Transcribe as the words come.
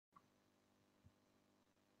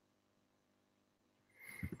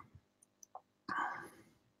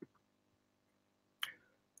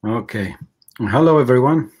Okay. Hello,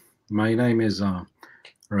 everyone. My name is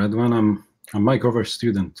Redwan. I'm a Microverse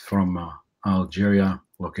student from Algeria,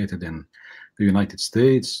 located in the United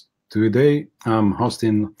States. Today, I'm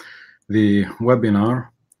hosting the webinar,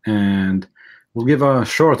 and we'll give a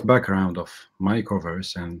short background of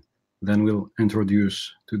Microverse, and then we'll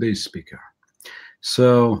introduce today's speaker.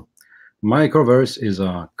 So, Microverse is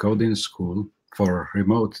a coding school for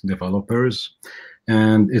remote developers,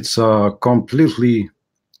 and it's a completely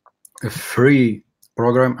free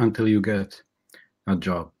program until you get a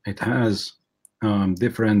job. It has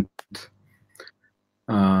different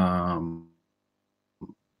um,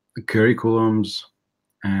 curriculums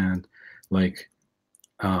and like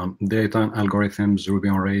data algorithms, Ruby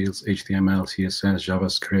on Rails, HTML, CSS,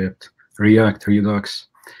 JavaScript, React, Redux.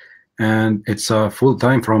 And it's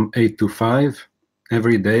full-time from 8 to 5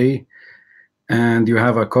 every day. And you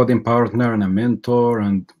have a coding partner and a mentor,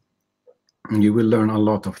 and you will learn a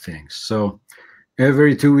lot of things. So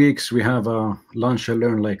every 2 weeks, we have a lunch and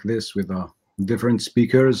learn like this with different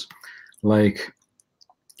speakers, like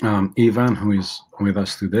Ivan, who is with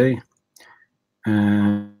us today.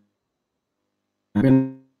 And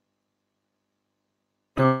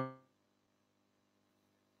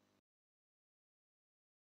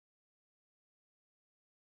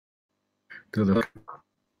to the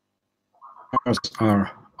cars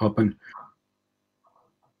are open.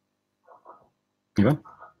 Ivan?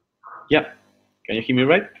 Yeah. Can you hear me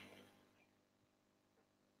right?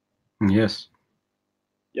 Yes.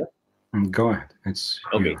 Yeah. Go ahead. It's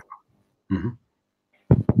okay.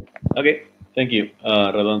 Okay. Thank you,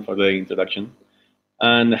 Radon, for the introduction.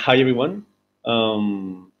 And hi, everyone.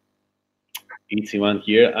 It's Ivan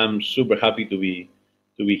here. I'm super happy to be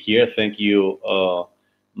here. Thank you,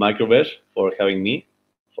 Microverse, for having me,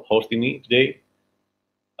 for hosting me today.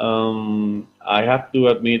 I have to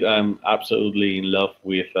admit I'm absolutely in love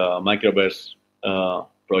with Microverse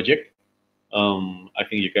project. I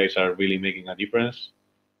think you guys are really making a difference,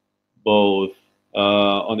 both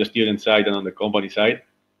on the student side and on the company side.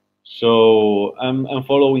 So I'm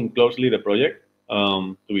following closely the project,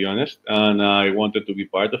 to be honest, and I wanted to be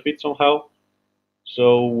part of it somehow.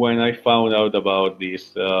 So when I found out about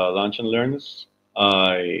these lunch and learns,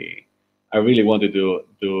 I really wanted to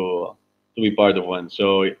be part of one.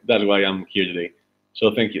 So that's why I'm here today.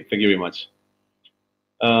 So thank you very much.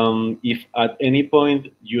 If at any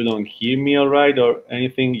point you don't hear me all right or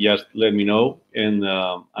anything, just let me know. And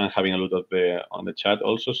I'm having a look at on the chat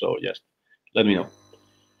also, so just let me know.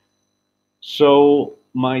 So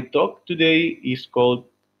my talk today is called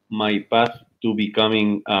 "My Path to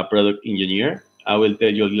Becoming a Product Engineer." I will tell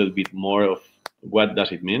you a little bit more of what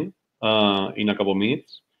does it mean in a couple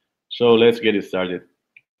minutes. So let's get it started.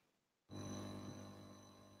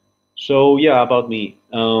 So yeah, about me.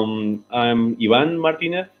 I'm Iván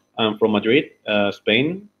Martínez. I'm from Madrid,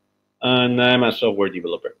 Spain, and I'm a software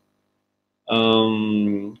developer.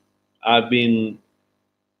 I've been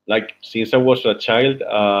like since I was a child,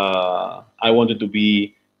 I wanted to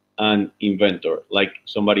be an inventor, like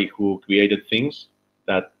somebody who created things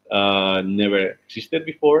that never existed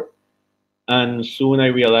before. And soon I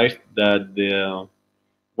realized that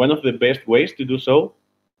one of the best ways to do so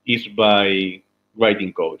is by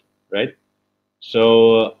writing code, right?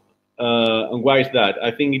 So, and why is that? I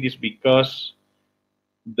think it is because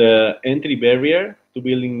the entry barrier to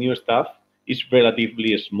building new stuff is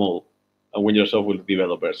relatively small when you're a software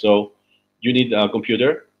developer. So, you need a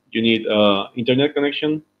computer, you need internet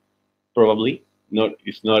connection, probably. Not,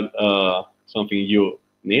 it's not something you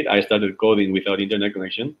need. I started coding without internet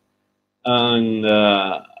connection, and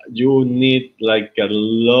you need like a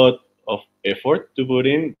lot of effort to put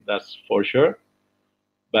in. That's for sure.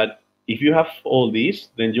 But if you have all these,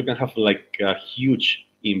 then you can have like a huge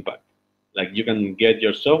impact. Like you can get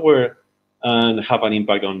your software and have an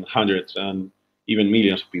impact on hundreds and even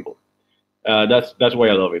millions of people. That's why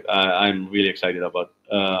I love it. I'm really excited about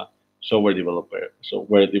software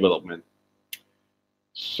development.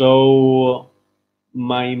 So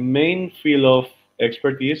my main field of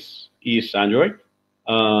expertise is Android,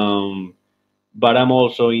 um, but I'm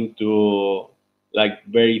also into like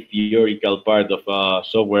very theoretical part of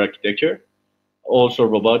software architecture, also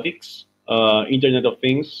robotics, Internet of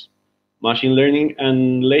Things, machine learning,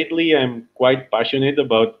 and lately I'm quite passionate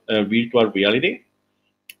about virtual reality,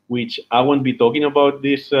 which I won't be talking about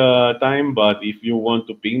this time. But if you want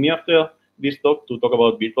to ping me after this talk to talk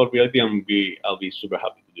about virtual reality, I'll be super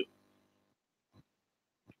happy to do.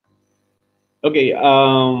 Okay,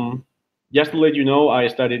 just to let you know, I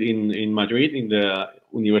studied in Madrid in the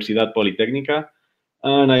Universidad Politécnica,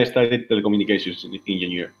 and I studied telecommunications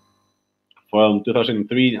engineer from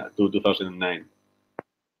 2003 to 2009.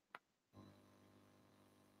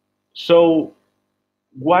 So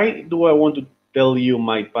why do I want to tell you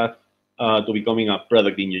my path to becoming a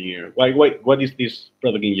product engineer? What is this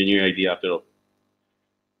product engineer idea after all?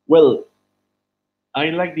 Well, I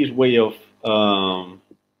like this way of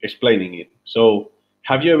explaining it. So,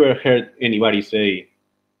 have you ever heard anybody say,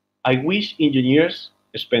 I wish engineers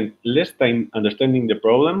spent less time understanding the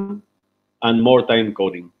problem and more time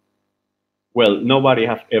coding? Well, nobody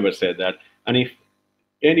have ever said that. And if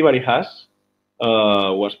anybody has,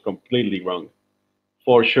 was completely wrong.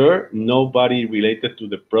 For sure, nobody related to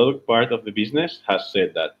the product part of the business has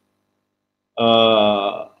said that.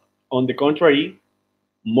 Uh, on the contrary,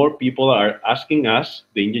 more people are asking us,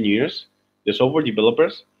 the engineers, the software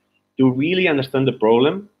developers, to really understand the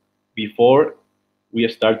problem before we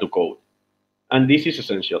start to code. And this is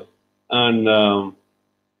essential. And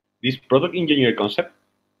this product engineer concept,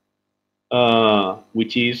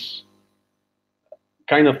 which is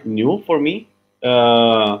kind of new for me,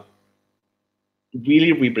 uh,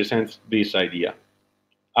 really represents this idea.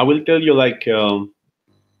 I will tell you like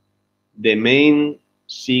the main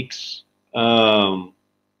six um,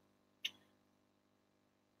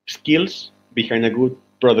 skills behind a good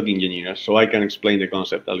product engineer so I can explain the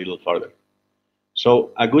concept a little further.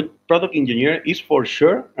 So a good product engineer is for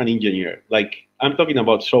sure an engineer. Like I'm talking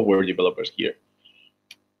about software developers here.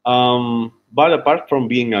 But apart from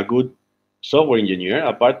being a good software engineer,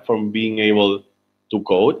 apart from being able to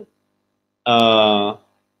code, uh,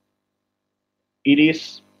 it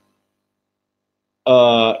is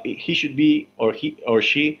he should be or he or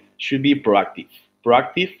she should be proactive.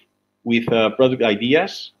 Proactive with product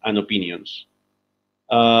ideas and opinions.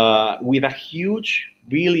 With a huge,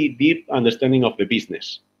 really deep understanding of the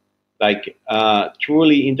business, like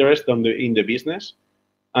truly interested in the business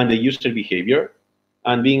and the user behavior,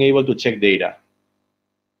 and being able to check data.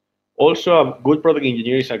 Also, a good product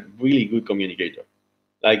engineer is a really good communicator,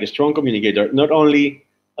 like a strong communicator. Not only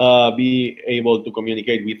be able to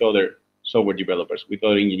communicate with other software developers, with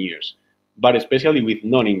other engineers, but especially with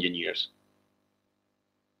non-engineers.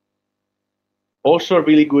 Also, a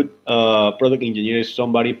really good product engineer is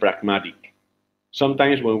somebody pragmatic.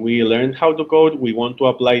 Sometimes when we learn how to code, we want to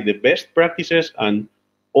apply the best practices and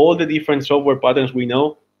all the different software patterns we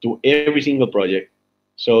know to every single project.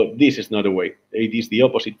 So this is not a way. It is the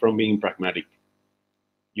opposite from being pragmatic.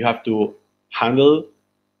 You have to handle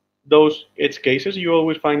those edge cases you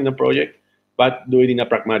always find in a project, but do it in a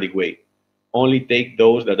pragmatic way. Only take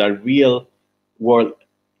those that are real world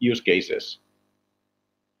use cases.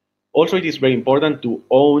 Also, it is very important to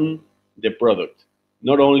own the product,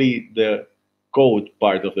 not only the code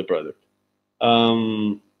part of the product.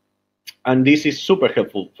 Um, and this is super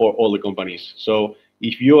helpful for all the companies. So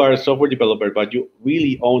if you are a software developer, but you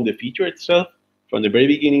really own the feature itself from the very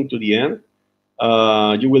beginning to the end,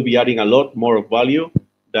 you will be adding a lot more value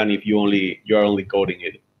than if you are only coding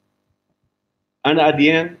it. And at the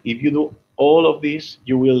end, if you do all of this,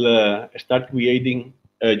 you will start creating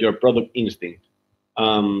your product instinct.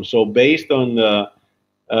 So based on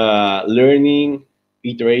learning,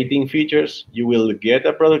 iterating features, you will get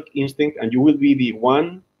a product instinct, and you will be the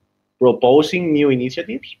one proposing new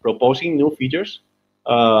initiatives, proposing new features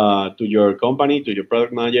to your company, to your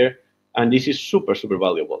product manager, and this is super, super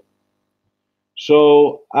valuable.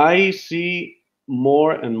 So I see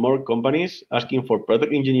more and more companies asking for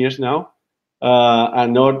product engineers now,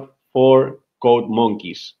 and not for code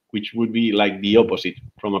monkeys, which would be like the opposite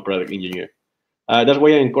from a product engineer. That's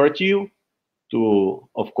why I encourage you to,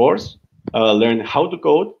 of course, learn how to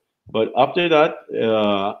code, but after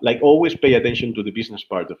that, like always pay attention to the business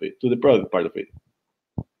part of it, to the product part of it.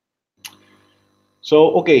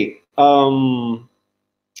 So, okay,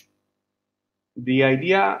 the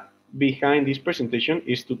idea behind this presentation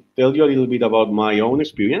is to tell you a little bit about my own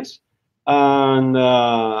experience and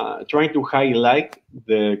trying to highlight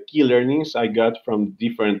the key learnings I got from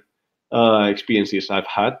different experiences I've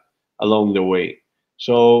had along the way.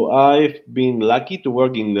 So I've been lucky to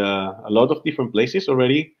work in a lot of different places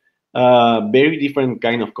already, very different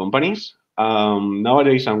kind of companies.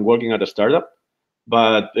 Nowadays I'm working at a startup,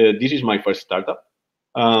 but this is my first startup.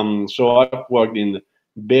 So I've worked in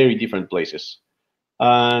very different places,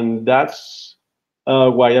 and that's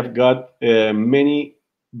why I've got many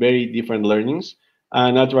very different learnings,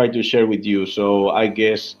 and I try to share with you. So I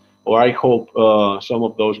guess, or I hope, some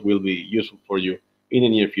of those will be useful for you in the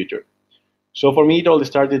near future. So for me, it all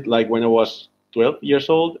started like when I was 12 years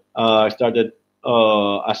old. I started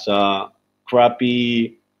as a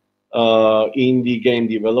crappy indie game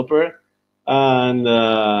developer, and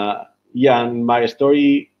yeah, and my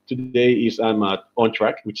story today is I'm at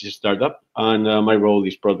onTruck, which is a startup, and my role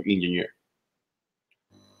is product engineer.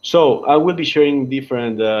 So I will be sharing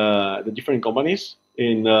the different companies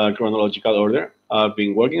in chronological order I've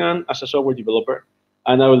been working on as a software developer,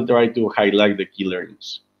 and I will try to highlight the key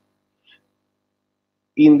learnings.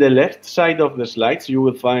 In the left side of the slides, you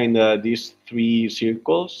will find these three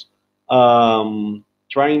circles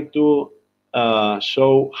trying to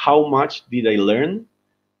show how much did I learn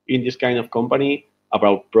in this kind of company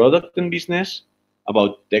about product and business,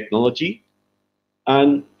 about technology,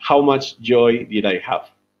 and how much joy did I have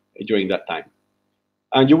during that time.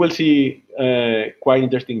 And you will see quite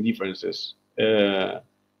interesting differences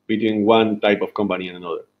between one type of company and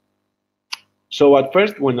another. So at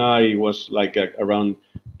first, when I was like around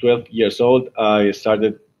 12 years old, I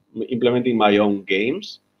started implementing my own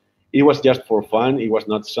games. It was just for fun. It was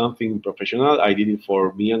not something professional. I did it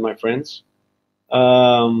for me and my friends.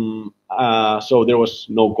 So there was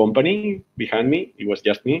no company behind me. It was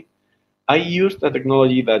just me. I used a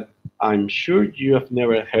technology that I'm sure you have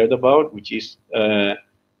never heard about, which is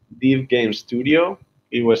Div Game Studio.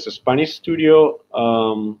 It was a Spanish studio,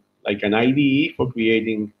 like an IDE for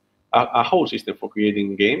creating a whole system for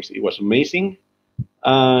creating games. It was amazing,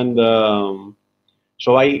 and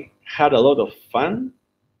so I had a lot of fun.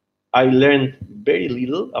 I learned very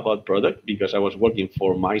little about product because I was working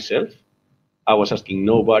for myself. I was asking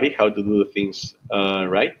nobody how to do things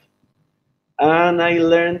right, and I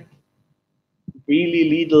learned really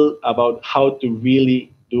little about how to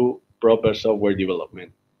really do proper software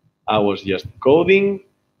development. I was just coding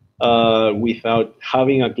without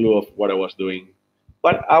having a clue of what I was doing.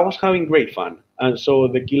 But I was having great fun. And so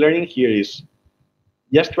the key learning here is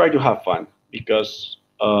just try to have fun because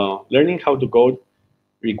learning how to code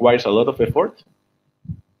requires a lot of effort.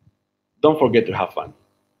 Don't forget to have fun.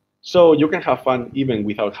 So you can have fun even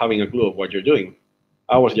without having a clue of what you're doing.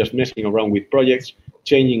 I was just messing around with projects,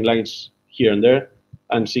 changing lines here and there,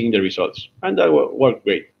 and seeing the results. And that worked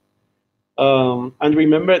great. And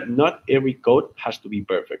remember, not every code has to be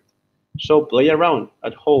perfect. So play around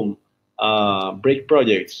at home, break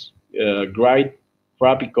projects, write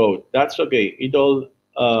crappy code. That's okay. It all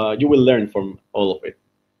you will learn from all of it.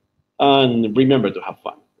 And remember to have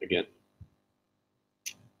fun again.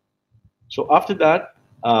 So after that,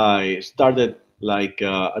 I started like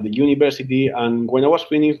at the university, and when I was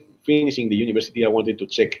finishing the university, I wanted to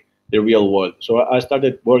check the real world. So I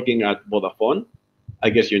started working at Vodafone. I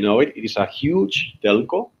guess you know it. It is a huge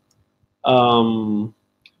telco. Um,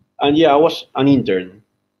 and yeah, I was an intern,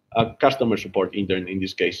 a customer support intern in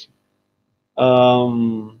this case.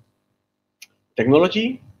 Um,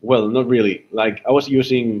 Technology? Well, not really. Like I was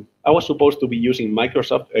supposed to be using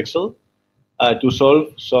Microsoft Excel to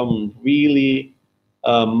solve some really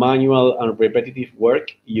manual and repetitive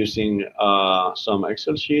work using some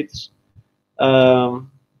Excel sheets. Um,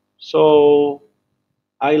 so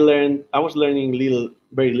I was learning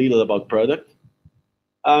very little about product,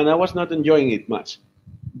 and I was not enjoying it much.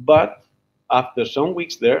 But after some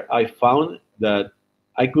weeks there, I found that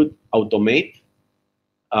I could automate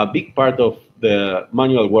a big part of the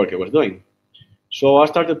manual work I was doing. So I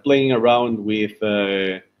started playing around with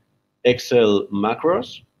Excel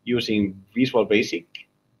macros using Visual Basic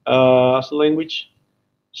as a language.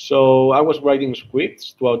 So I was writing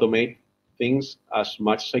scripts to automate things as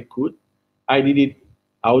much as I could. I did it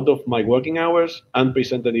out of my working hours and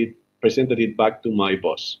presented it back to my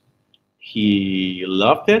boss. He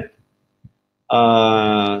loved it.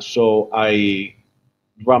 So I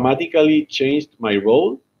dramatically changed my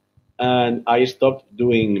role and I stopped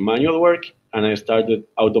doing manual work and I started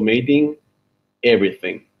automating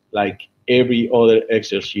everything, like every other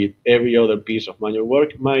Excel sheet, every other piece of manual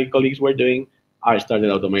work my colleagues were doing, I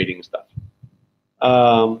started automating stuff.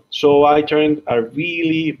 So I turned a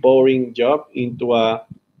really boring job into a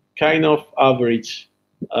kind of average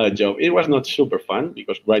job. It was not super fun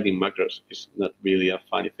because writing macros is not really a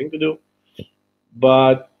funny thing to do,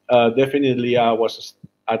 but definitely I was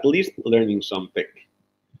at least learning something.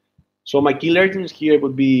 So my key learnings here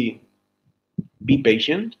would be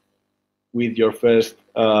patient with your first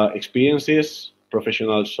experiences,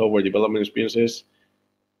 professional software development experiences.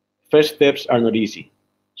 First steps are not easy,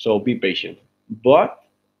 so be patient. But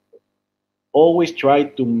always try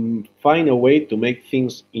to find a way to make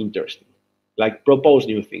things interesting, like propose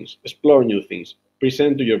new things, explore new things,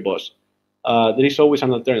 present to your boss. There is always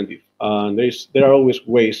an alternative. There are always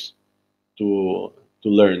ways to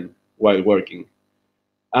learn while working.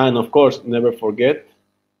 And of course, never forget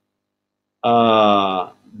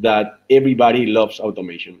that everybody loves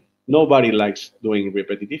automation. Nobody likes doing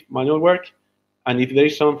repetitive manual work. And if there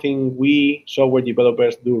is something we software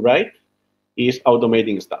developers do right, is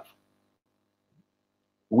automating stuff.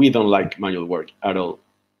 We don't like manual work at all.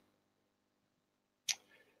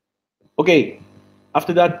 Okay,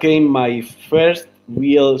 after that came my first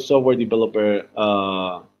real software developer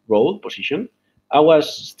role position. I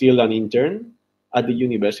was still an intern at the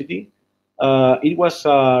university. It was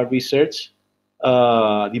a research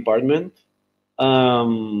department,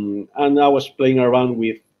 and I was playing around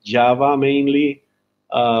with Java mainly,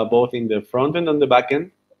 both in the front end and the back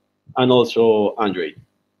end, and also Android.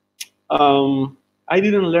 I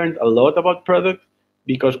didn't learn a lot about product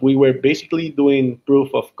because we were basically doing proof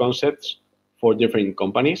of concepts for different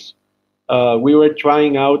companies. We were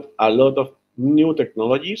trying out a lot of new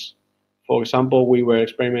technologies. For example, we were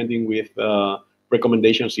experimenting with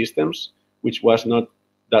recommendation systems, which was not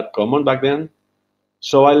that common back then.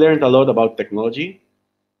 So I learned a lot about technology,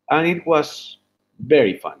 and it was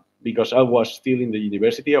very fun because I was still in the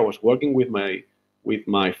university. I was working with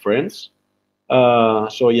my friends.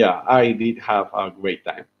 So yeah, I did have a great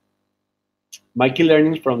time. My key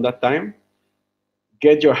learnings from that time: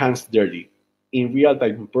 get your hands dirty in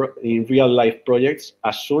real life projects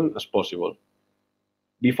as soon as possible.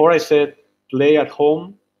 Before I said play at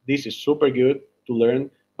home, this is super good to learn,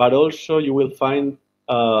 but also you will find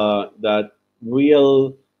that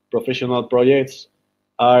real professional projects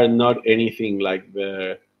are not anything like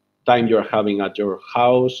the time you're having at your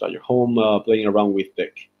house, at your home, playing around with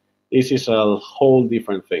tech. This is a whole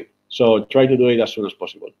different thing. So try to do it as soon as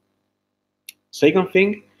possible. Second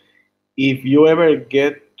thing, if you ever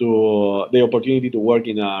get to the opportunity to work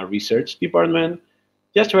in a research department,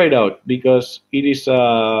 just try it out because it is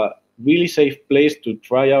a really safe place to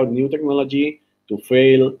try out new technology, to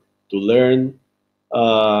fail, to learn.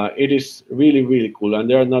 It is really, really cool, and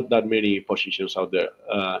there are not that many positions out there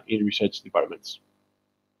in research departments.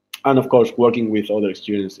 And of course, working with other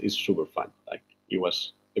students is super fun. Like it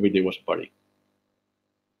was, every day was a party.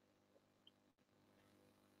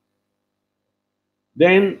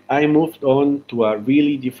 Then I moved on to a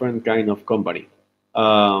really different kind of company.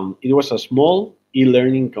 It was a small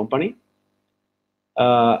e-learning company.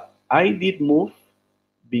 Uh, I did move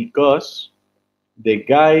because the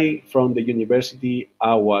guy from the university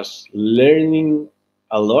I was learning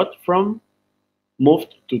a lot from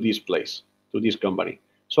moved to this place, to this company.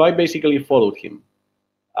 So I basically followed him.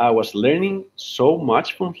 I was learning so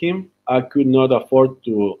much from him, I could not afford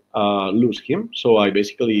to lose him. So I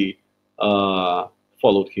basically uh,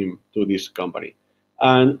 followed him to this company.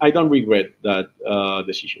 And I don't regret that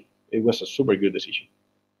decision. It was a super good decision.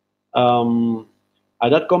 Um, at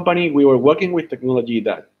that company, we were working with technology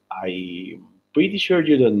that I'm pretty sure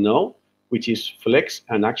you don't know, which is Flex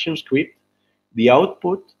and ActionScript. The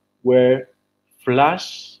output were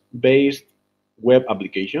Flash-based web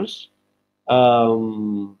applications.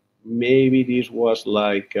 Maybe this was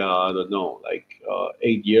like I don't know, like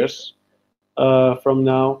 8 years from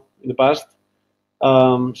now in the past.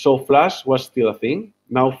 So Flash was still a thing.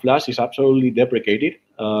 Now Flash is absolutely deprecated.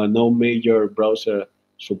 No major browser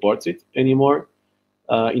supports it anymore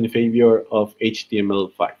in favor of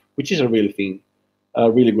HTML5, which is a real thing,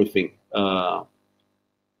 a really good thing.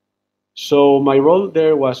 So my role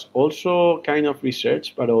there was also kind of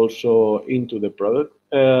research, but also into the product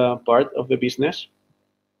part of the business.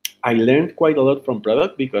 I learned quite a lot from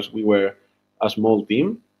product because we were a small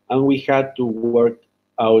team and we had to work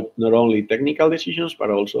out not only technical decisions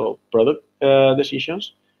but also product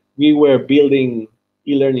decisions. We were building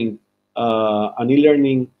e-learning, an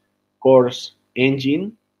e-learning course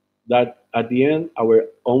engine that at the end our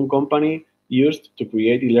own company used to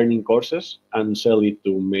create e-learning courses and sell it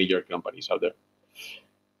to major companies out there.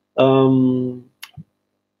 Um,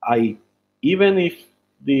 I even if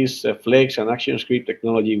these Flex and ActionScript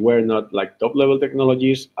technology were not like top level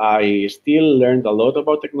technologies, I still learned a lot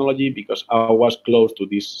about technology because I was close to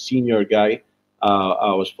this senior guy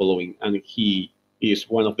I was following, and he is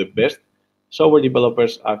one of the best software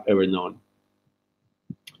developers I've ever known.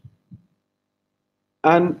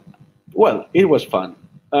 And well, it was fun.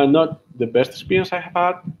 Not the best experience I have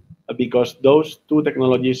had because those two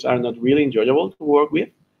technologies are not really enjoyable to work with.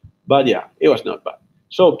 But yeah, it was not bad.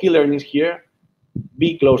 So key learnings here: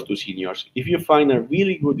 be close to seniors. If you find a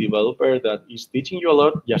really good developer that is teaching you a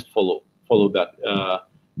lot, just follow that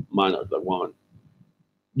man or that woman.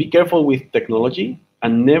 Be careful with technology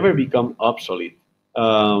and never become obsolete.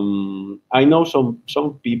 I know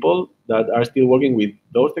some people that are still working with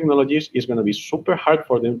those technologies. It's going to be super hard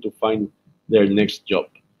for them to find their next job.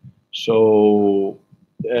 So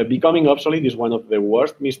becoming obsolete is one of the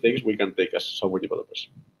worst mistakes we can take as software developers.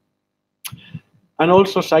 And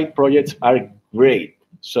also side projects are great.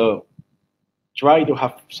 So try to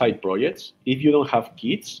have side projects. If you don't have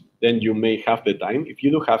kids, then you may have the time. If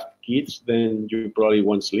you do have kids, then you probably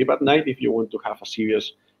won't sleep at night if you want to have a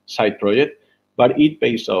serious side project, but it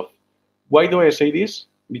pays off. Why do I say this?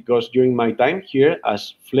 Because during my time here,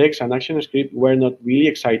 as Flex and ActionScript were not really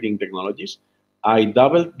exciting technologies, I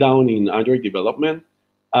doubled down in Android development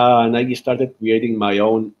and I started creating my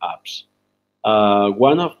own apps.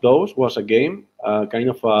 One of those was a game, kind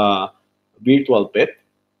of a virtual pet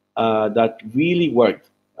that really worked.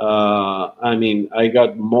 I mean, I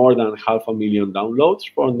got more than 500,000 downloads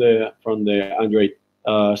from the Android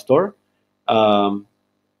store. Um,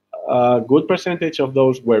 a good percentage of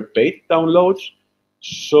those were paid downloads,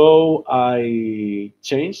 so I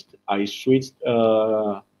changed. I switched.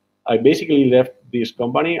 I basically left this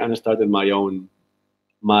company and started my own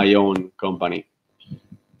company.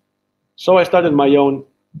 So I started my own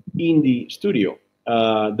indie studio.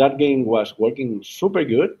 That game was working super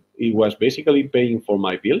good. It was basically paying for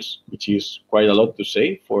my bills, which is quite a lot to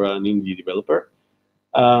say for an indie developer.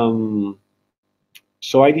 Um,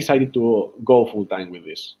 so I decided to go full time with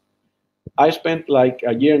this. I spent like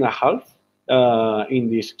a year and a half in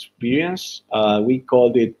this experience. We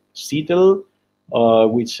called it CETL,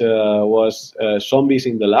 which was Zombies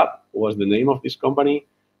in the Lab, was the name of this company.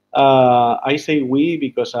 I say we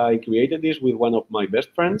because I created this with one of my best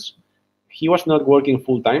friends. He was not working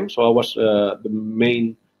full time, so I was the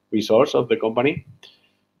main resource of the company.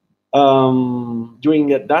 During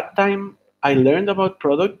that time, I learned about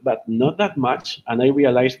product, but not that much, and I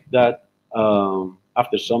realized that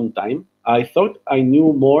after some time, I thought I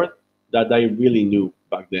knew more than I really knew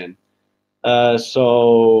back then.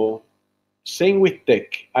 So same with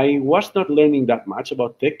tech. I was not learning that much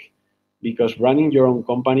about tech because running your own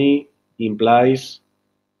company implies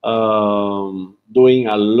doing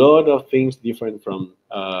a lot of things different from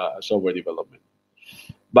software development.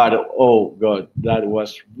 But oh god, that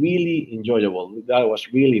was really enjoyable. That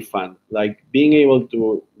was really fun. Like being able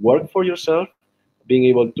to work for yourself, being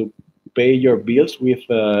able to pay your bills with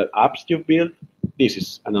apps you've built. This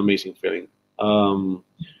is an amazing feeling.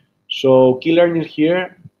 So key learning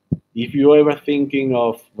here. If you're ever thinking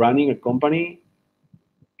of running a company,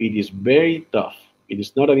 it is very tough. It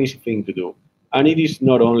is not an easy thing to do, and it is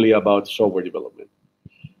not only about software development.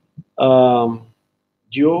 Um,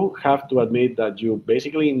 you have to admit that you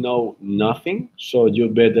basically know nothing, so you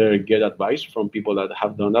better get advice from people that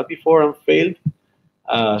have done that before and failed,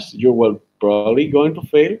 as you were probably going to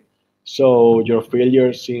fail. So your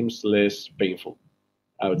failure seems less painful,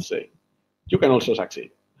 I would say. You can also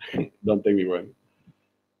succeed. Don't take me wrong.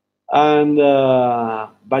 And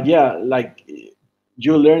but yeah, like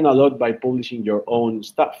you learn a lot by publishing your own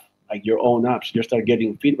stuff, like your own apps. You start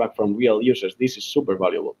getting feedback from real users. This is super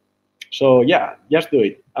valuable. So yeah, just do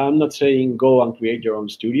it. I'm not saying go and create your own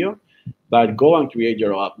studio, but go and create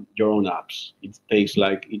your own apps. It is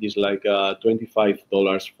like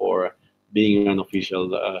 $25 for being an official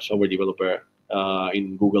software developer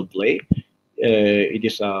in Google Play. It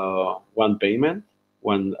is one payment,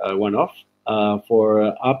 one off.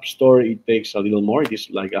 For App Store, it takes a little more. It is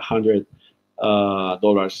like $100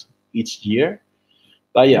 each year.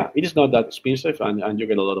 But yeah, it is not that expensive, and you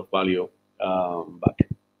get a lot of value back.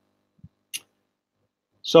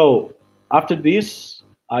 So after this,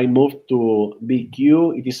 I moved to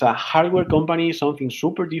BQ. It is a hardware company, something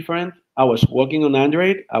super different. I was working on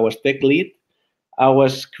Android. I was tech lead. I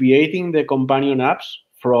was creating the companion apps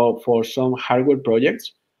for some hardware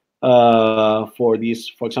projects. For this,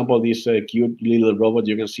 for example, this cute little robot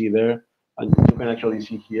you can see there, and you can actually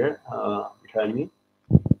see here behind me.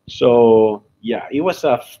 So yeah, it was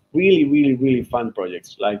a really fun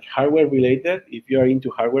project, like hardware related. If you are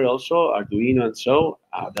into hardware also, Arduino and so,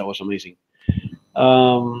 that was amazing.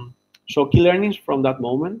 So key learnings from that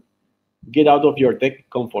moment: get out of your tech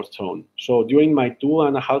comfort zone. So during my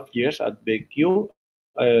 2.5 years at BQ,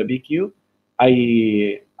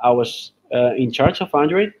 I was in charge of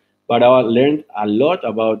Android, but I learned a lot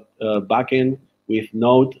about backend with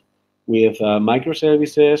Node, with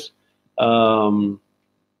microservices, um,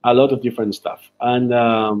 a lot of different stuff, and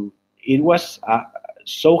it was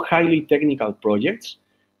so highly technical projects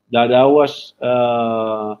that I was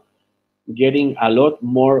getting a lot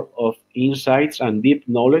more of insights and deep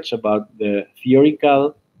knowledge about the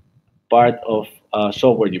theoretical part of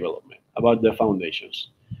software development, about the foundations.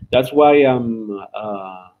 That's why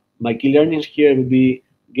my key learnings here would be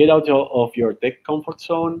get out of your tech comfort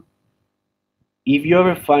zone. If you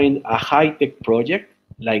ever find a high-tech project,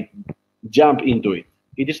 like jump into it.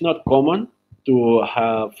 It is not common to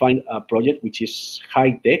find a project which is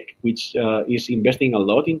high-tech, which is investing a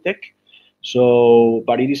lot in tech. So,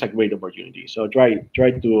 but it is a great opportunity. So try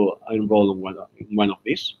to enroll in one of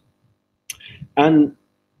these. And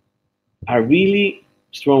a really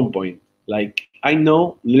strong point. Like I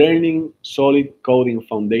know learning solid coding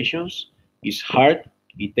foundations is hard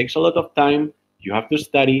It takes a lot of time. You have to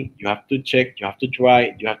study, you have to check, you have to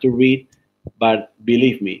try, you have to read. But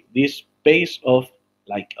believe me, this pays off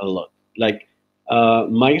like a lot. Like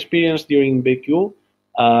my experience during BQ,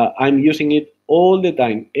 I'm using it all the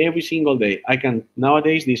time, every single day. I can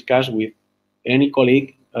nowadays discuss with any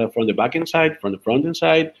colleague from the backend side, from the front end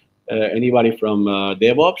side, anybody from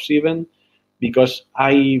DevOps even, because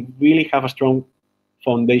I really have a strong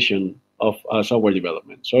foundation of software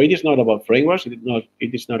development. So it is not about frameworks. It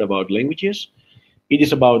is not about languages. It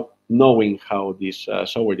is about knowing how this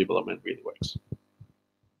software development really works.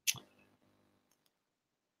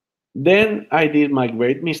 Then I did my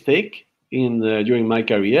great mistake during my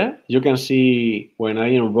career. You can see when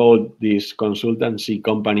I enrolled this consultancy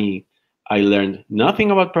company, I learned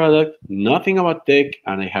nothing about product, nothing about tech,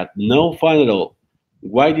 and I had no fun at all.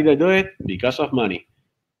 Why did I do it? Because of money.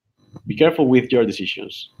 Be careful with your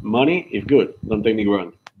decisions. Money is good, don't take me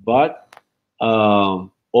wrong, but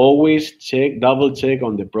always double check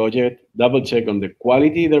on the project, double check on the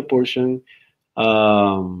quality they're pushing.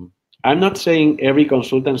 I'm not saying every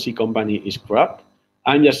consultancy company is crap.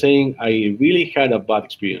 I'm just saying I really had a bad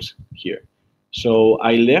experience here. So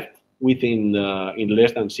I left within in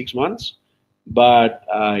less than 6 months, but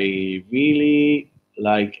I really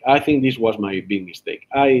I think this was my big mistake.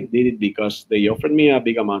 I did it because they offered me a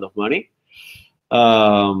big amount of money,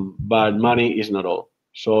 but money is not all.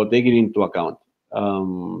 So take it into account.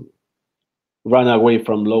 Run away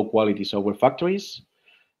from low quality software factories.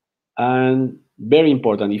 And very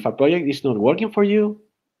important, if a project is not working for you,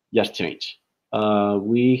 just change.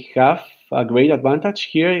 We have a great advantage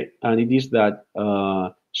here, and it is that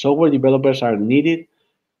software developers are needed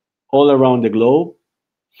all around the globe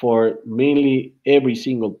for mainly every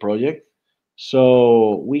single project.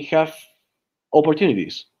 So we have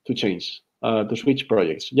opportunities to change, to switch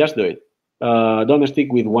projects. Just do it. Don't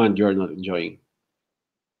stick with one you're not enjoying.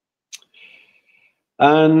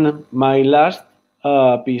 And my last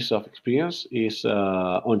piece of experience is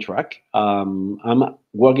onTruck. I'm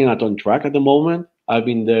working at onTruck at the moment. I've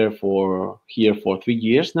been here for 3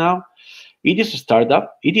 years now. It is a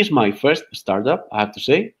startup. It is my first startup, I have to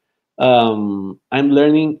say. I'm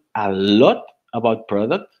learning a lot about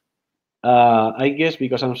product. I guess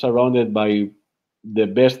because I'm surrounded by the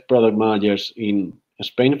best product managers in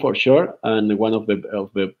Spain for sure, and one of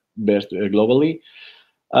the best globally.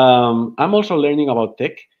 I'm also learning about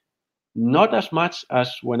tech, not as much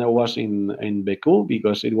as when I was in Beku,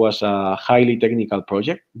 because it was a highly technical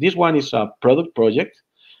project. This one is a product project,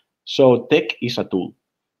 so tech is a tool.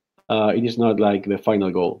 It is not like the final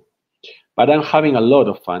goal. But I'm having a lot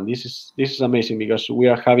of fun. This is amazing because we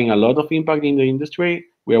are having a lot of impact in the industry.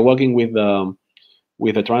 We are working with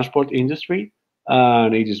the transport industry,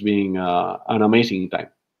 and it is being an amazing time.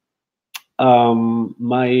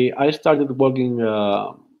 I started working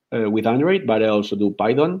with Android, but I also do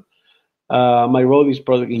Python. My role is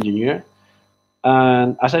product engineer,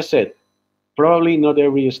 and as I said, probably not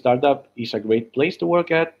every startup is a great place to work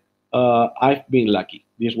at. I've been lucky.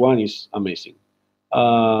 This one is amazing.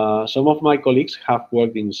 Some of my colleagues have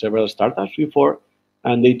worked in several startups before,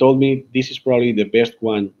 and they told me this is probably the best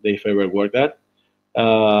one they've ever worked at.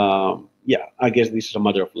 Yeah, I guess this is a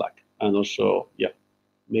matter of luck, and also, yeah,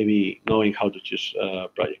 maybe knowing how to choose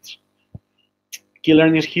projects. Key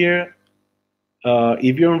learnings here.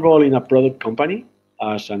 If you enroll in a product company,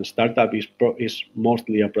 as a startup is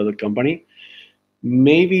mostly a product company,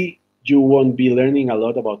 maybe you won't be learning a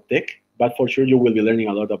lot about tech, but for sure you will be learning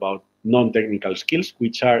a lot about non-technical skills,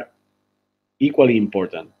 which are equally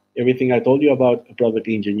important. Everything I told you about a product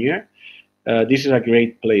engineer, this is a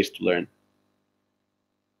great place to learn.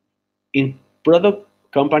 In product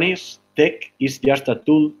companies, tech is just a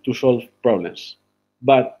tool to solve problems.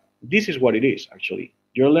 But this is what it is, actually.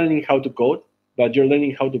 You're learning how to code, but you're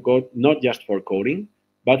learning how to code not just for coding,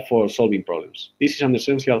 but for solving problems. This is an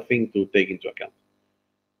essential thing to take into account.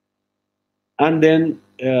 And then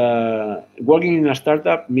working in a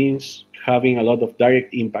startup means having a lot of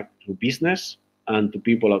direct impact to business and to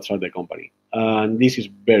people outside the company. And this is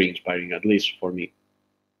very inspiring, at least for me.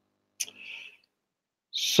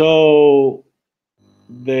 So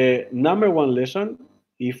the number one lesson,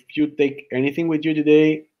 if you take anything with you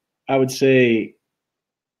today, I would say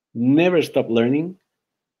never stop learning,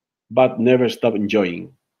 but never stop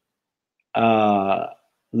enjoying.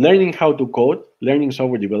 Learning how to code, learning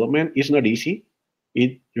software development is not easy.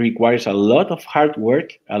 It requires a lot of hard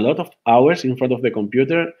work, a lot of hours in front of the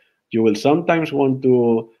computer. You will sometimes want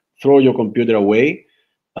to throw your computer away.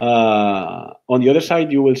 On the other side,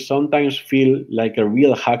 you will sometimes feel like a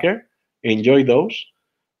real hacker. Enjoy those.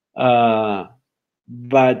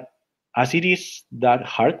 But as it is that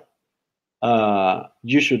hard,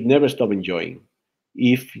 you should never stop enjoying.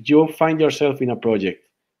 If you find yourself in a project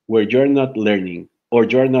where you're not learning or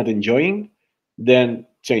you're not enjoying, then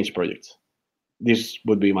change projects. This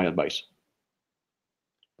would be my advice.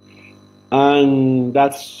 And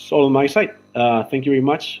that's all on my side. Thank you very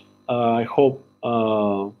much. I hope,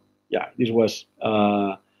 yeah, this was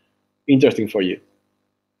interesting for you.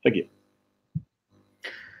 Thank you.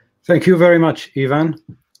 Thank you very much, Ivan.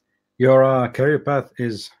 Your career path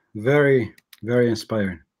is very, very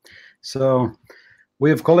inspiring. So we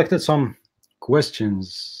have collected some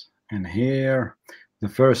questions in here. The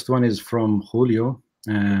first one is from Julio,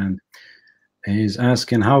 and he's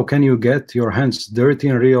asking, how can you get your hands dirty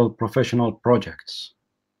in real professional projects?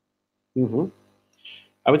 Mm-hmm.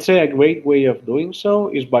 I would say a great way of doing so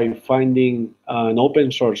is by finding an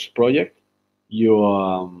open source project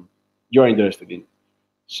you're interested in.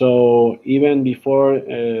 So even before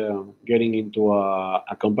getting into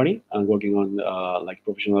a company and working on like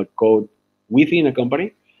professional code within a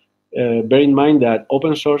company, bear in mind that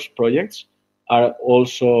open source projects are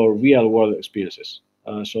also real world experiences.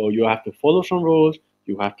 So you have to follow some rules.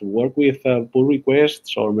 You have to work with pull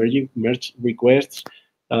requests or merge requests.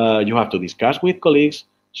 You have to discuss with colleagues.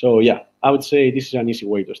 So yeah, I would say this is an easy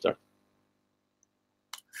way to start.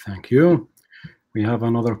 Thank you. We have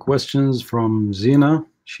another questions from Zina.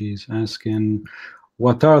 She's asking,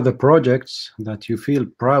 what are the projects that you feel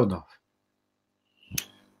proud of?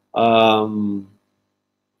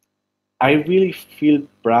 I really feel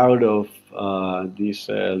proud of this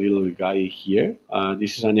little guy here.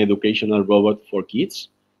 This is an educational robot for kids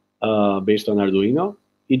based on Arduino.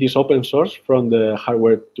 It is open source from the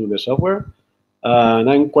hardware to the software, and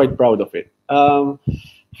I'm quite proud of it.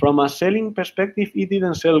 From a selling perspective, it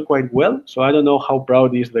didn't sell quite well, so I don't know how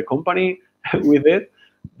proud is the company with it.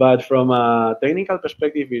 But from a technical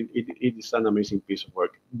perspective, it is an amazing piece of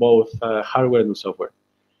work, both hardware and software.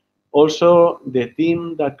 Also, the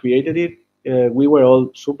team that created it, we were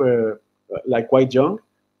all super, like quite young,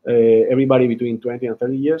 everybody between 20 and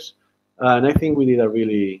 30 years, and I think we did a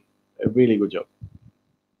really good job.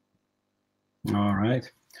 All right.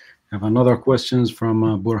 I have another questions from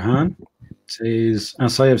Burhan. It says,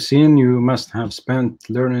 as I have seen, you must have spent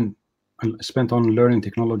on learning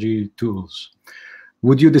technology tools.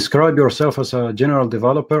 Would you describe yourself as a general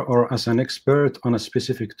developer or as an expert on a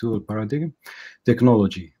specific tool paradigm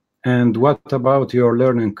technology? And what about your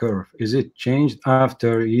learning curve? Is it changed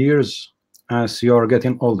after years as you're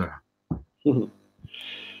getting older?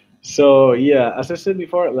 So yeah, as I said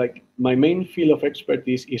before, like my main field of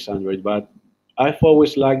expertise is Android, but I've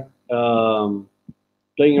always liked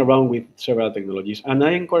playing around with several technologies, and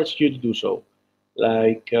I encourage you to do so.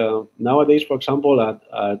 Like nowadays, for example, at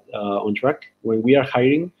onTruck, when we are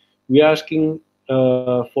hiring, we are asking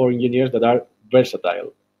for engineers that are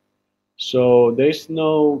versatile. So there's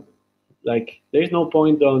no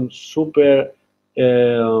point on super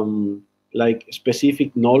like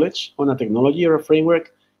specific knowledge on a technology or a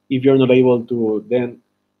framework if you're not able to then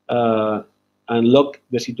unlock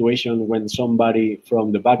the situation when somebody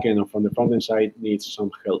from the backend or from the front end side needs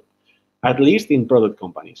some help. At least in product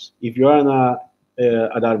companies. If you're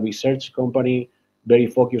at a research company very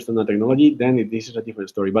focused on a technology, then this is a different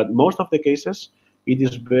story. But most of the cases, it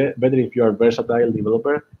is better if you are a versatile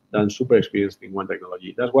developer than super experienced in one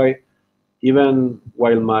technology. That's why even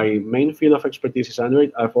while my main field of expertise is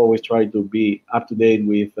Android, I've always tried to be up to date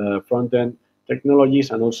with front-end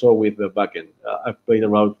technologies and also with the backend. I've played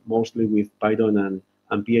around mostly with Python and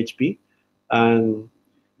PHP. And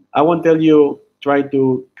I won't tell you try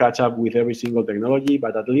to catch up with every single technology,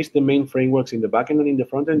 but at least the main frameworks in the backend and in the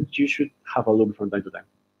frontend, you should have a look from time to time.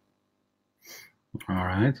 All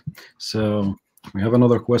right. So we have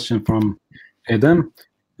another question from Adam.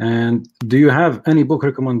 And do you have any book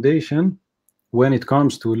recommendation when it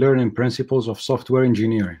comes to learning principles of software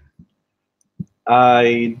engineering?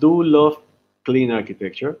 I do love Clean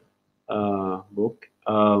Architecture book.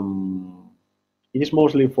 It is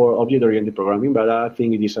mostly for object-oriented programming, but I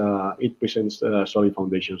think it presents solid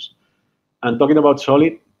foundations. And talking about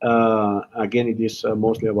solid, again, it is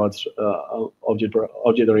mostly about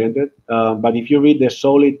object-oriented. But if you read the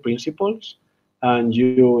solid principles and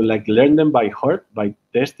you like learn them by heart, by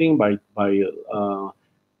testing, by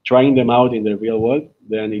trying them out in the real world,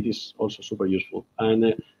 then it is also super useful.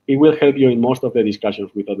 And it will help you in most of the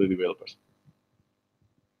discussions with other developers.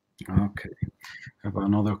 Okay. I have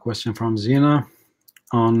another question from Zina.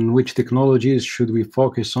 On which technologies should we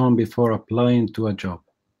focus on before applying to a job?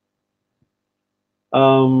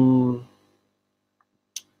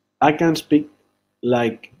 I can speak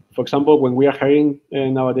like, for example, when we are hiring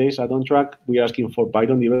nowadays at onTruck, we are asking for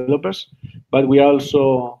Python developers, but we are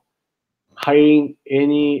also hiring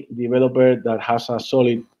any developer that has a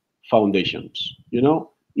solid foundations.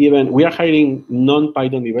 Even we are hiring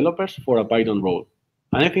non-Python developers for a Python role,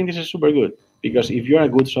 and I think this is super good because if you're a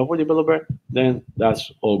good software developer, then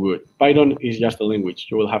that's all good. Python is just a language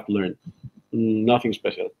you will have to learn, nothing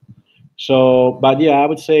special. So, but yeah, I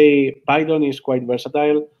would say Python is quite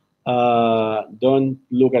versatile. Don't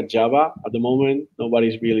look at Java at the moment.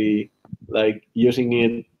 Nobody's really like using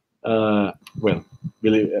it. Well,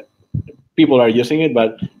 really, people are using it,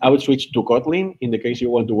 but I would switch to Kotlin in the case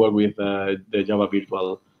you want to work with the Java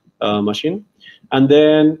virtual machine. And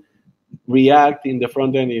then React in the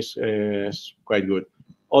front end is quite good.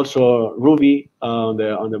 Also, Ruby on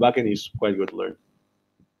the back end is quite good to learn.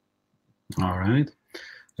 All right.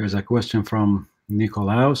 There's a question from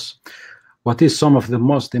Nicolaus. What is some of the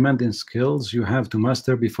most demanding skills you have to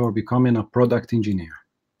master before becoming a product engineer?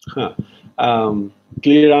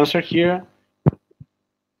 Clear answer here.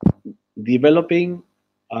 Developing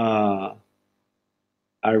a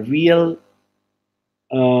real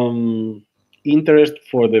interest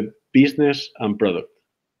for the business and product,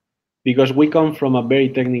 because we come from a very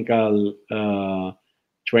technical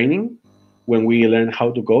training when we learn how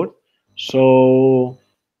to code. So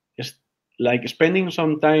it's like spending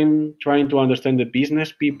some time trying to understand the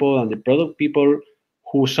business people and the product people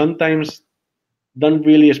who sometimes don't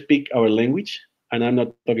really speak our language. And I'm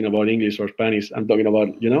not talking about English or Spanish. I'm talking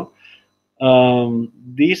about,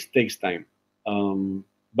 this takes time,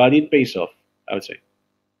 but it pays off, I would say.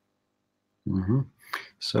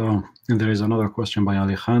 So, and there is another question by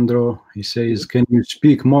Alejandro. He says, can you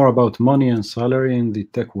speak more about money and salary in the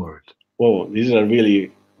tech world? Whoa, this is a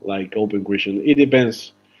really like open question. It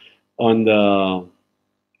depends on the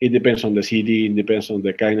city. It depends on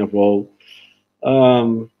the kind of role.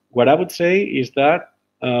 What I would say is that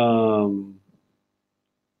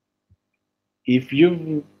if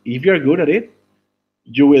you're good at it,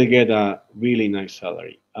 you will get a really nice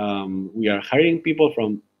salary. We are hiring people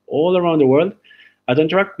from all around the world. At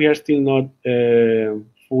onTruck, we are still not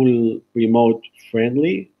full remote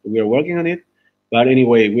friendly. We are working on it. But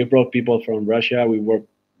anyway, we brought people from Russia. We've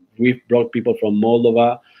brought people from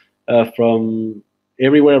Moldova, from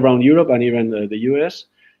everywhere around Europe and even the US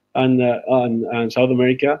and South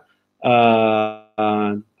America.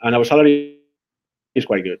 And our salary is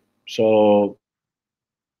quite good. So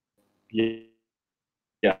yeah.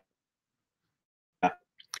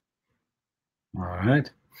 All right.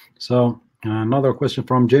 So another question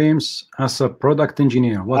from James. As a product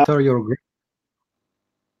engineer, what are your...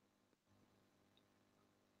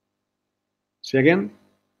 Say again?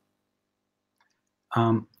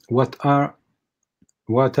 What are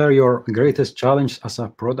your greatest challenges as a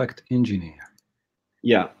product engineer?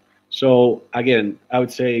 Yeah. So again, I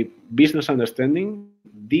would say business understanding,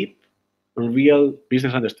 deep and real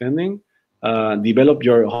business understanding. Develop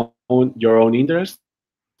your own interest,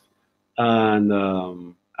 and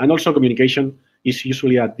also communication is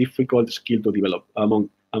usually a difficult skill to develop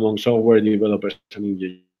among software developers and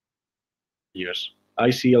engineers. I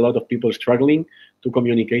see a lot of people struggling to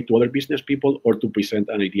communicate to other business people or to present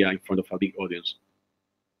an idea in front of a big audience.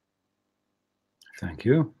 Thank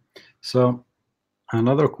you. So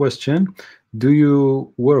another question, do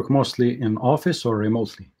you work mostly in office or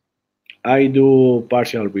remotely? I do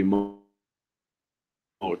partial remote.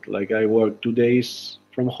 Like I work 2 days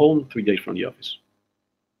from home, 3 days from the office.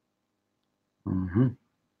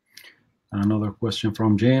 Another question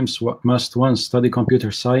from James. What must one study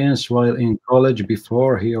computer science while in college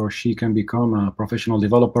before he or she can become a professional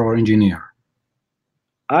developer or engineer?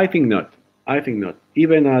 I think not.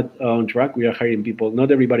 Even at onTruck, we are hiring people.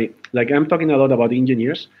 Not everybody. Like I'm talking a lot about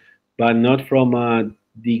engineers, but not from a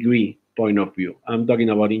degree point of view. I'm talking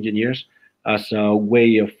about engineers as a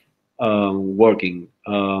way of working.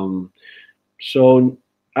 So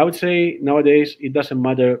I would say nowadays it doesn't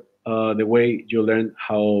matter the way you learn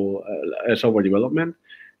how software development,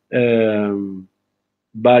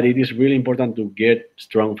 but it is really important to get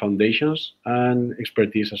strong foundations and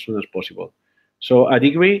expertise as soon as possible. So a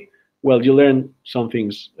degree, well, you learn some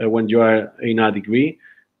things when you are in a degree,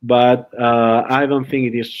 but I don't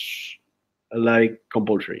think it is like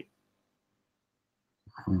compulsory.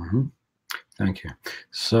 Thank you.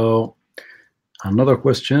 So another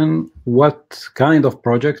question, what kind of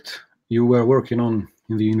project you were working on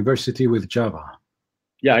in the university with Java?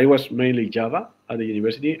 Yeah, it was mainly Java at the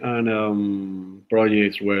university, and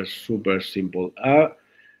projects were super simple.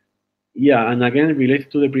 Yeah, and again,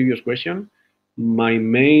 related to the previous question, my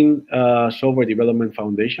main software development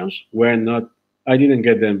foundations were not, I didn't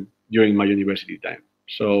get them during my university time.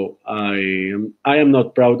 So I am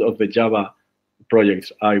not proud of the Java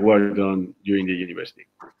projects I worked on during the university.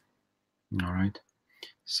 All right.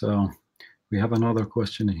 So we have another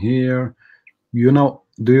question here. Do you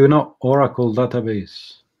know Oracle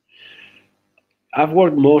database? I've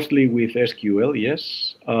worked mostly with SQL,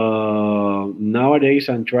 yes. Nowadays,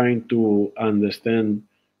 I'm trying to understand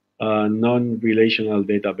non-relational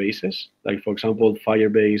databases, like for example,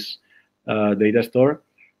 Firebase data store,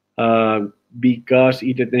 uh, because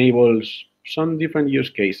it enables some different use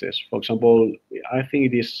cases. For example, I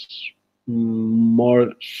think it is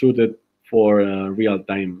more suited for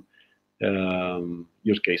real-time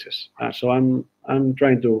use cases. So I'm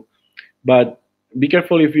trying to, but be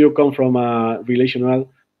careful if you come from a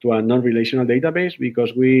relational to a non-relational database,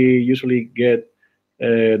 because we usually get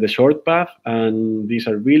the short path, and these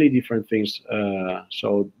are really different things.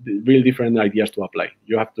 Really different ideas to apply.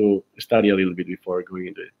 You have to study a little bit before going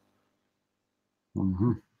into it.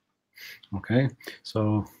 Mm-hmm. Okay.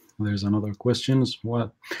 So there's another question.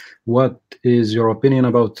 What is your opinion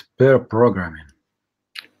about pair programming?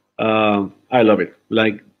 I love it.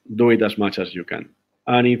 Like, do it as much as you can.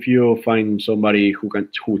 And if you find somebody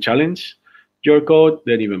who challenge your code,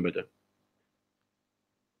 then even better.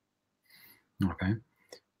 Okay.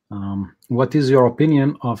 What is your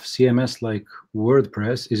opinion of CMS like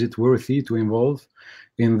WordPress? Is it worthy to involve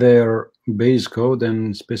in their base code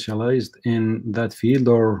and specialized in that field,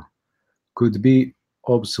 or could be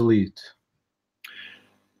obsolete?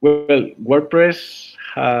 Well, WordPress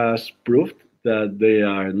has proved that they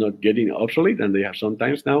are not getting obsolete, and they have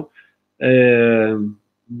sometimes now.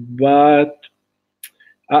 But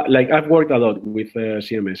like, I've worked a lot with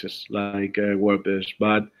CMSs like WordPress,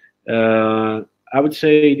 but I would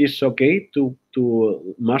say it is okay to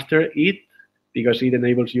master it, because it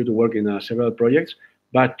enables you to work in several projects.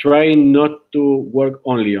 But try not to work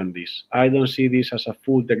only on this. I don't see this as a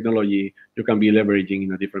full technology you can be leveraging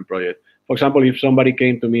in a different project. For example, if somebody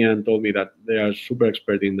came to me and told me that they are super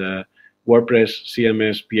expert in the WordPress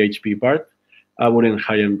CMS PHP part, I wouldn't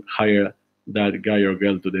hire that guy or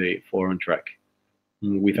girl today for onTruck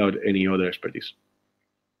without any other expertise.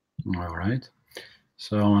 All right.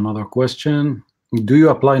 So another question. Do you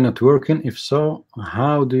apply networking? If so,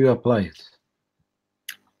 how do you apply it?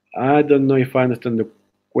 I don't know if I understand the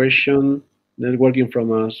question. Networking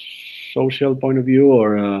from a social point of view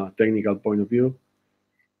or a technical point of view.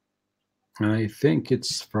 I think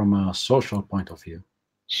it's from a social point of view.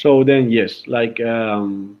 So then, yes, like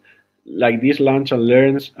this Lunch and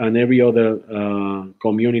Learns and every other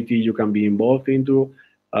community you can be involved into,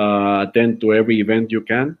 attend to every event you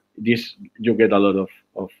can. This you get a lot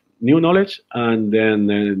of new knowledge, and then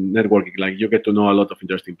networking. Like, you get to know a lot of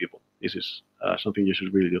interesting people. This is something you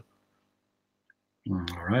should really do. All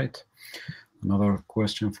right. Another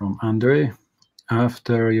question from Andre.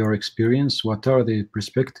 After your experience, what are the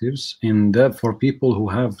perspectives in depth for people who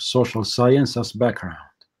have social science as background?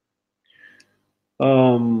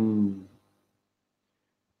 Um,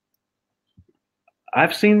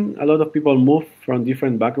 I've seen a lot of people move from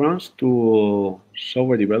different backgrounds to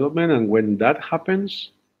software development, and when that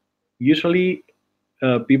happens, usually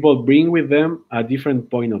people bring with them a different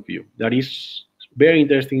point of view that is very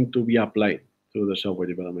interesting to be applied to the software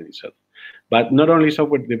development itself. But not only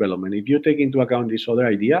software development, if you take into account this other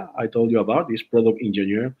idea I told you about, this product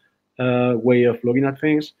engineer way of looking at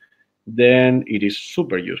things, then it is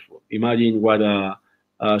super useful. Imagine what a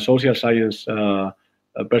social science a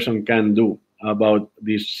person can do about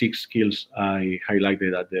these 6 skills I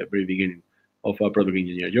highlighted at the very beginning of a product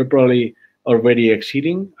engineer. You're probably already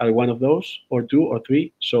exceeding at one of those, or two or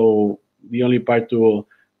three. So the only part to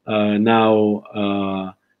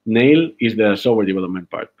now nail is the software development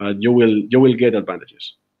part, but you will get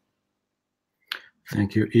advantages.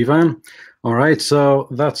 Thank you, Ivan. All right, so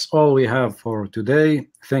that's all we have for today.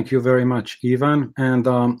 Thank you very much, Ivan. And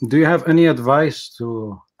do you have any advice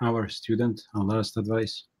to our student, a last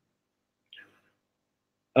advice?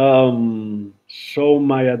 So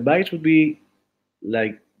my advice would be,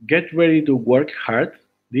 like, get ready to work hard.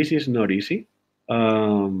 This is not easy.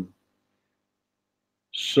 Um,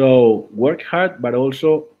 so work hard, but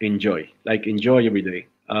also enjoy. Like, enjoy every day.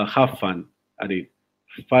 Have fun at it.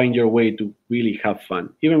 Find your way to really have fun.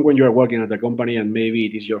 Even when you are working at a company and maybe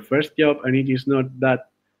it is your first job and it is not that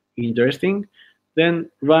interesting, then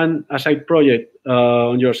run a side project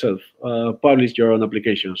on yourself. Publish your own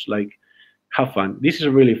applications. Like, have fun. This is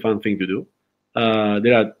a really fun thing to do.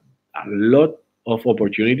 There are a lot of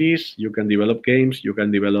opportunities. You can develop games. You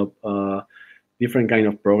can develop different kind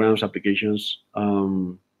of programs, applications.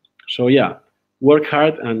 So yeah, work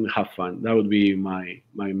hard and have fun. That would be my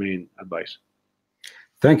main advice.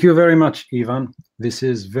 Thank you very much, Ivan. This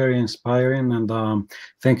is very inspiring, and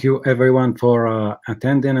thank you everyone for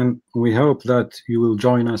attending, and we hope that you will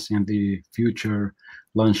join us in the future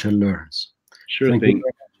Lunch and Learns. Sure Thank thing. you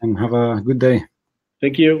very much, and have a good day.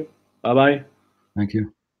 Thank you. Bye-bye. Thank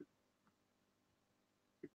you.